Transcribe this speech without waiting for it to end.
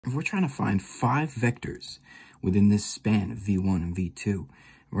If we're trying to find 5 vectors within this span of v1 and v2,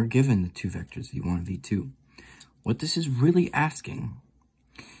 we're given the 2 vectors v1 and v2. What this is really asking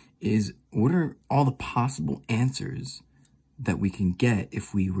is, what are all the possible answers that we can get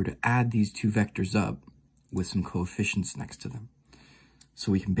if we were to add these 2 vectors up with some coefficients next to them?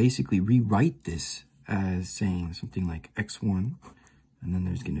 So we can basically rewrite this as saying something like x1, and then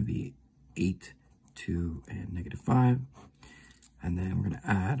there's going to be 8, 2, and -5. And then we're going to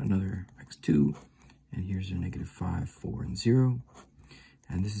add another x2, and here's our -5, 4, and 0.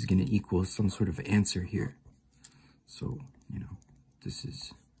 And this is going to equal some sort of answer here. So, you know, this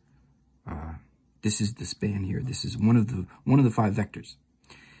is the span here. This is one of the 5 vectors.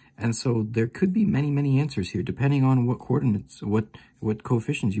 And so there could be many answers here, depending on what coordinates, what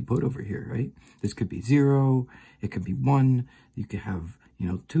coefficients you put over here, right? This could be 0, it could be 1, you could have, you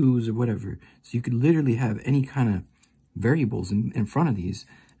know, 2s or whatever. So you could literally have any kind of variables in front of these,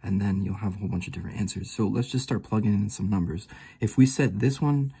 and then you'll have a whole bunch of different answers. So let's just start plugging in some numbers. If we set this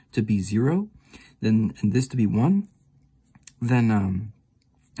one to be 0, then and this to be 1, then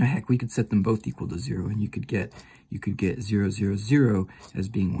heck, we could set them both equal to 0, and you could get 0, 0, 0 as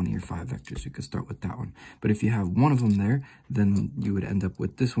being one of your 5 vectors. You could start with that one. But if you have one of them there, then you would end up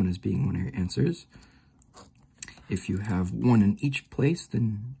with this one as being one of your answers. If you have one in each place,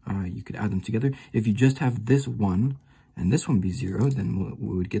 then you could add them together. If you just have this one and this one be 0, then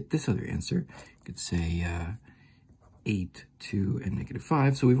we would get this other answer. You could say 8, 2, and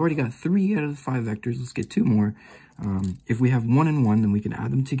 -5. So we've already got 3 out of the 5 vectors. Let's get 2 more. If we have 1 and 1, then we can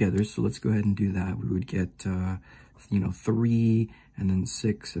add them together. So let's go ahead and do that. We would get, you know, 3, and then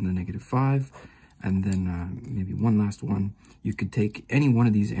 6, and then -5. And then maybe one last one. You could take any one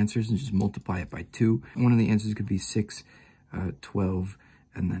of these answers and just multiply it by 2. One of the answers could be 6, 12,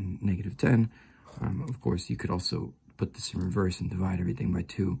 and then -10. Of course, you could also put this in reverse and divide everything by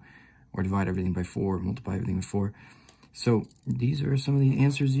 2, or divide everything by 4, multiply everything by 4. So these are some of the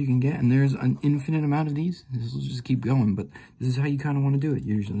answers you can get, and there's an infinite amount of these. This will just keep going, but this is how you kind of want to do it.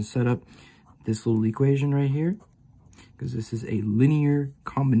 You're just going to set up this little equation right here, because this is a linear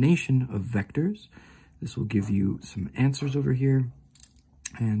combination of vectors. This will give you some answers over here,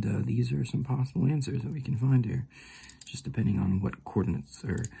 and these are some possible answers that we can find here, just depending on what coordinates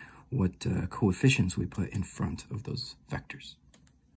or what coefficients we put in front of those vectors.